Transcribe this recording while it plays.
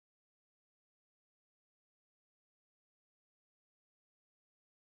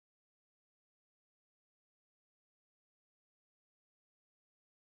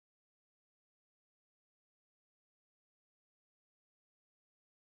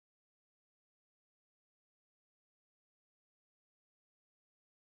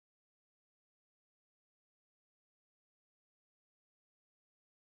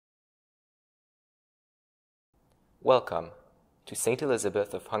Welcome to St.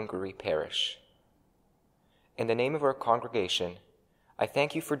 Elizabeth of Hungary Parish. In the name of our congregation, I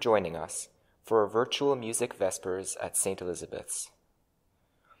thank you for joining us for our virtual music vespers at St. Elizabeth's.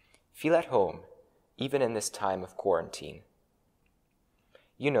 Feel at home, even in this time of quarantine.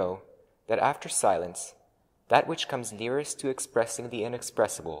 You know that after silence, that which comes nearest to expressing the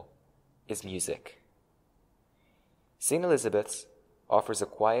inexpressible is music. St. Elizabeth's offers a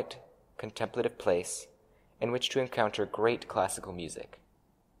quiet, contemplative place in which to encounter great classical music.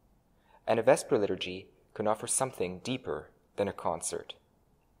 And a Vesper liturgy can offer something deeper than a concert.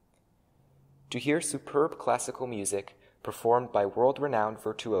 To hear superb classical music performed by world-renowned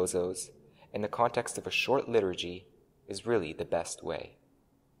virtuosos in the context of a short liturgy is really the best way.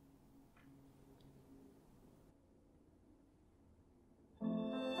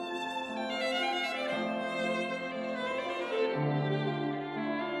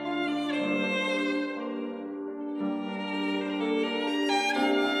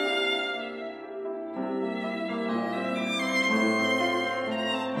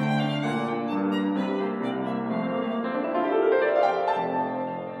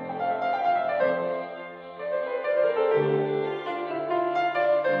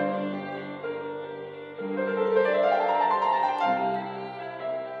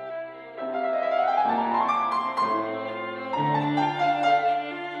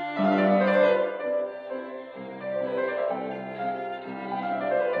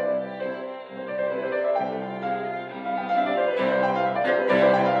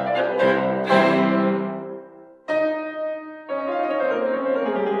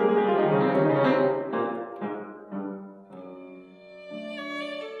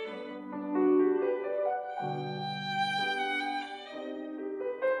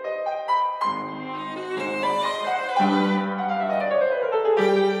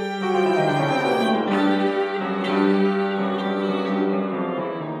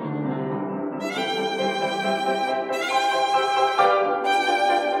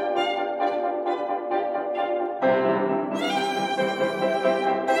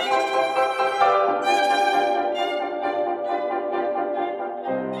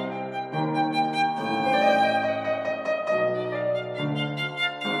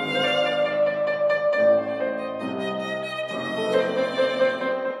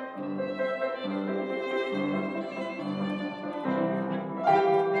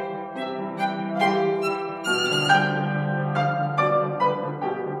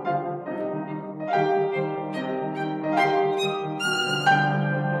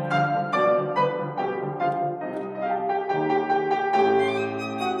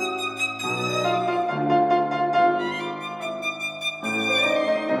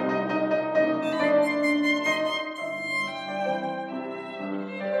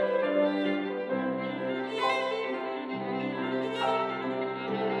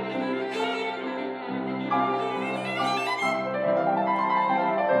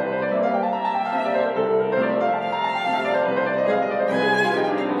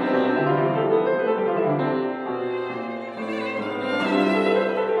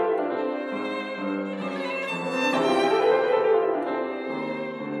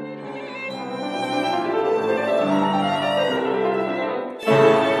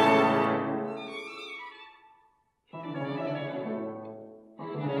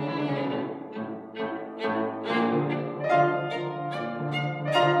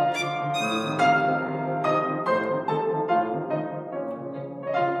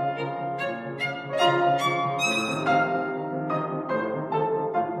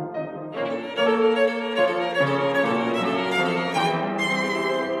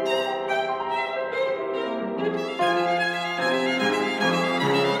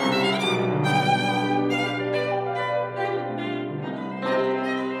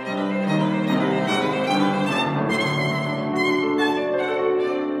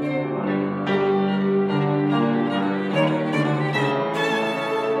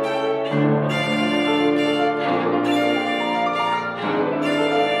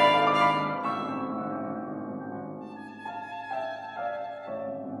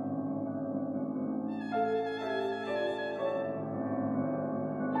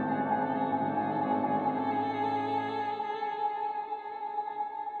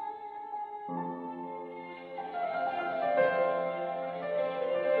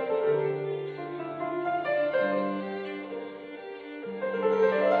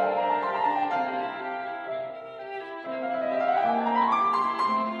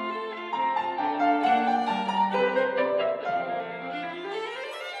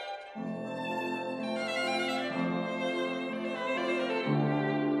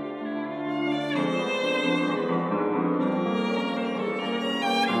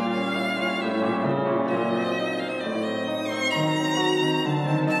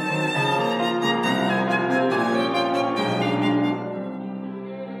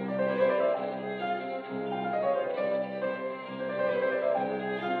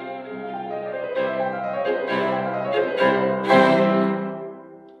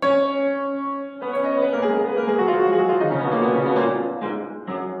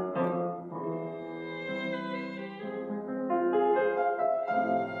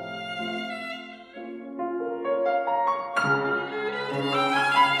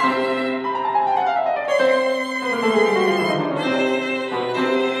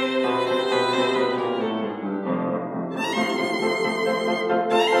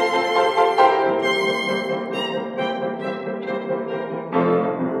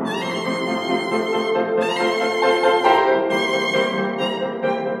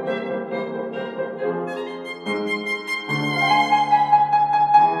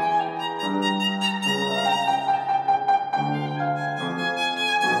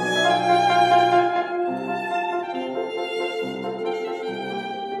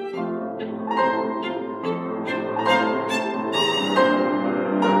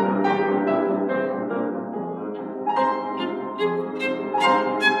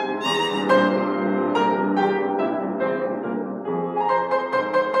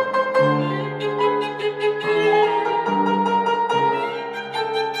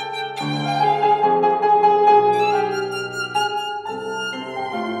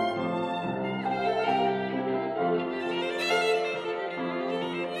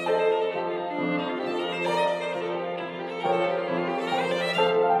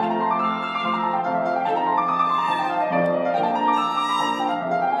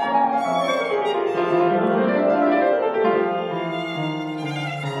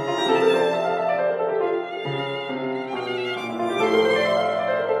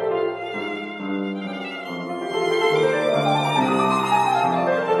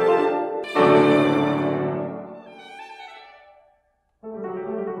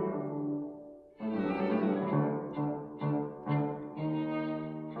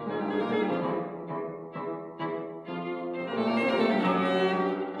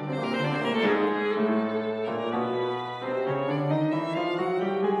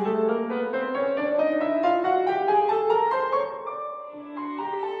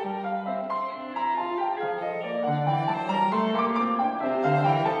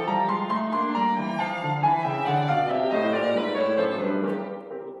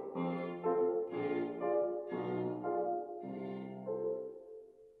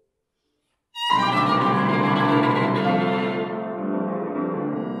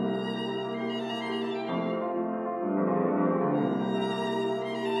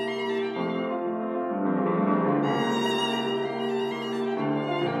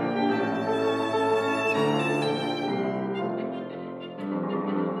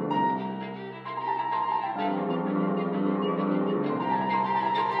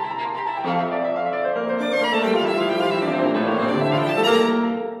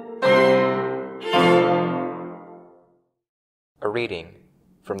 reading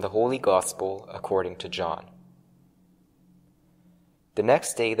from the Holy Gospel according to John. The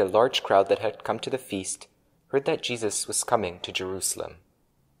next day the large crowd that had come to the feast heard that Jesus was coming to Jerusalem.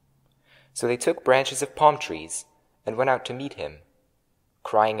 So they took branches of palm trees and went out to meet him,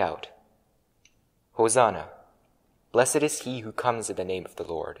 crying out, "Hosanna! Blessed is he who comes in the name of the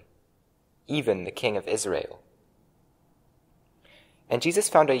Lord, even the King of Israel." And Jesus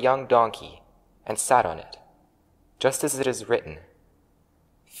found a young donkey and sat on it, just as it is written,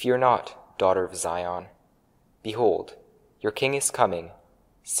 "Fear not, daughter of Zion. Behold, your king is coming,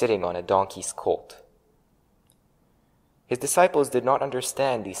 sitting on a donkey's colt." His disciples did not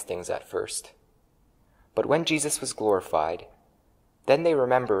understand these things at first. But when Jesus was glorified, then they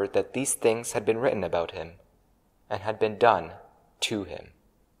remembered that these things had been written about him and had been done to him.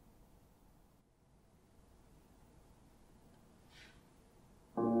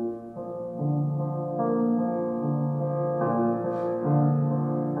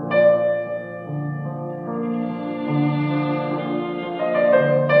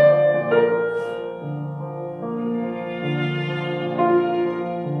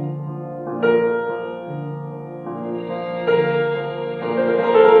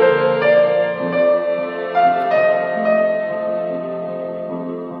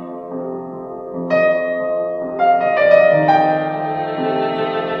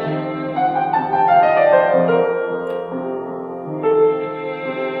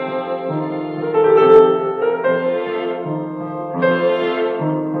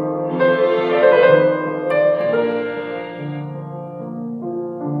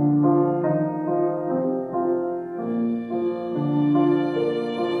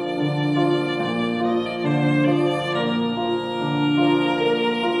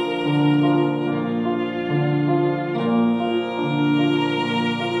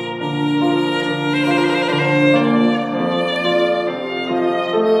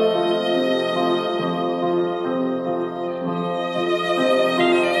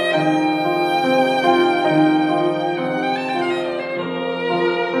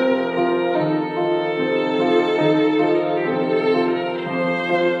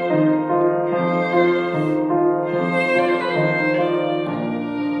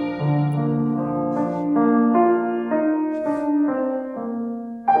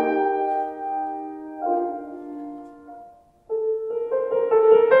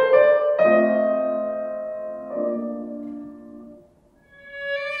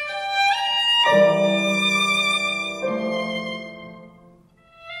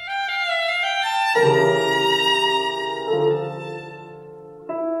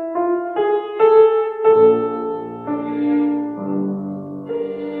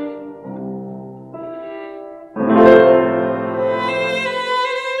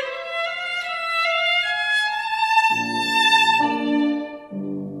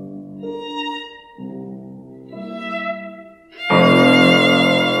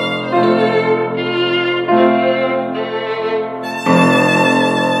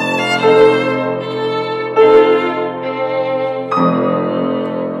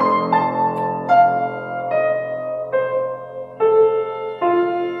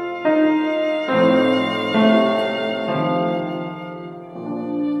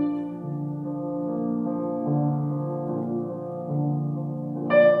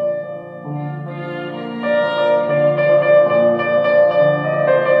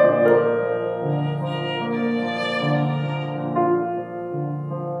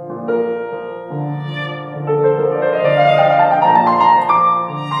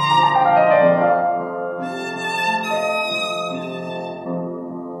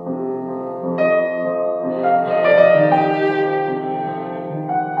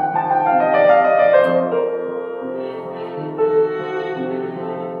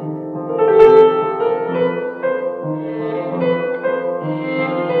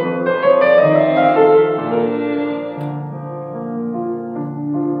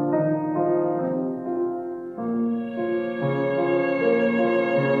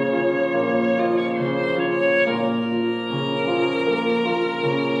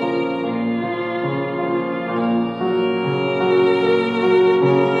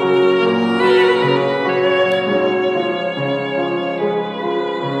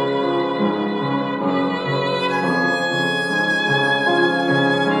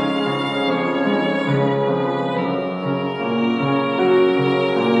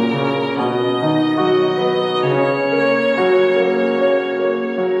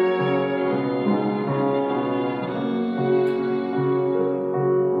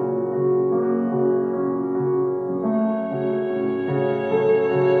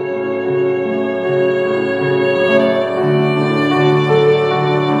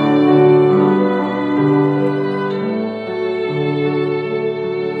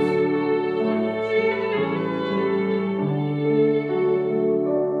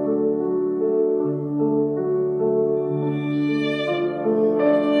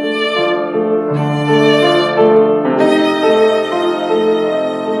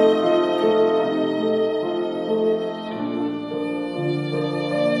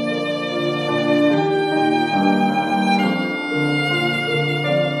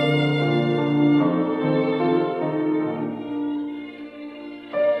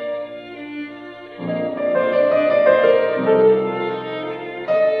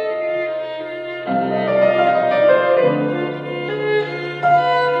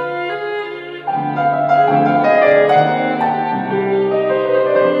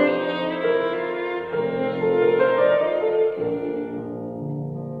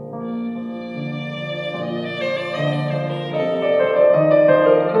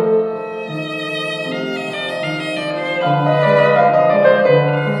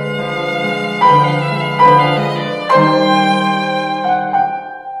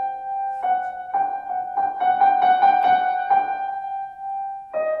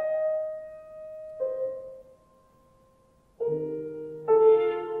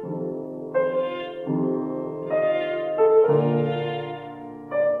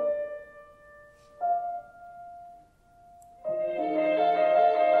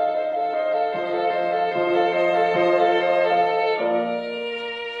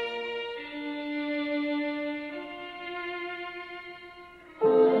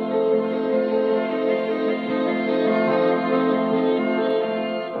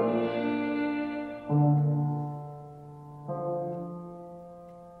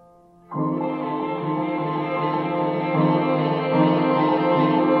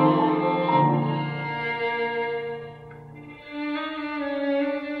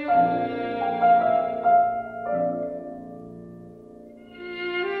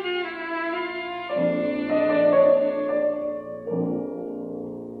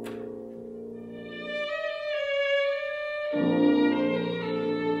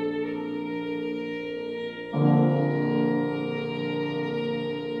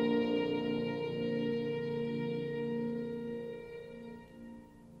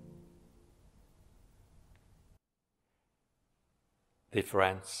 Dear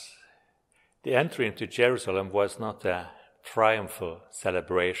friends, the entry into Jerusalem was not a triumphal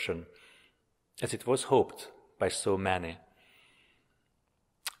celebration, as it was hoped by so many.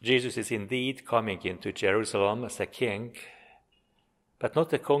 Jesus is indeed coming into Jerusalem as a king, but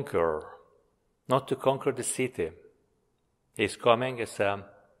not a conqueror, not to conquer the city. He is coming as a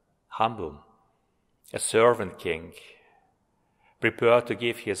humble, a servant king, prepared to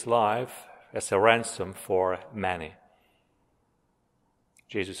give his life as a ransom for many.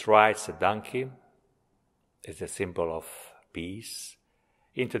 Jesus rides a donkey, as a symbol of peace,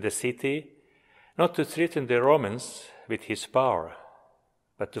 into the city, not to threaten the Romans with his power,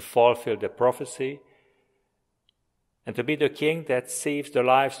 but to fulfill the prophecy and to be the king that saves the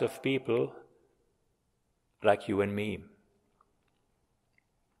lives of people like you and me.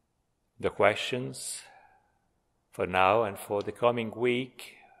 The questions for now and for the coming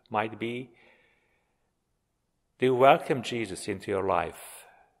week might be, do you welcome Jesus into your life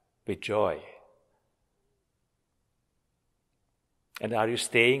with joy? And are you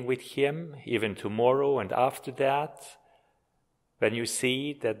staying with him even tomorrow and after that, when you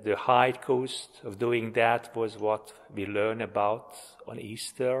see that the high cost of doing that was what we learn about on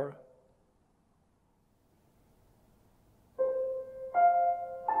Easter?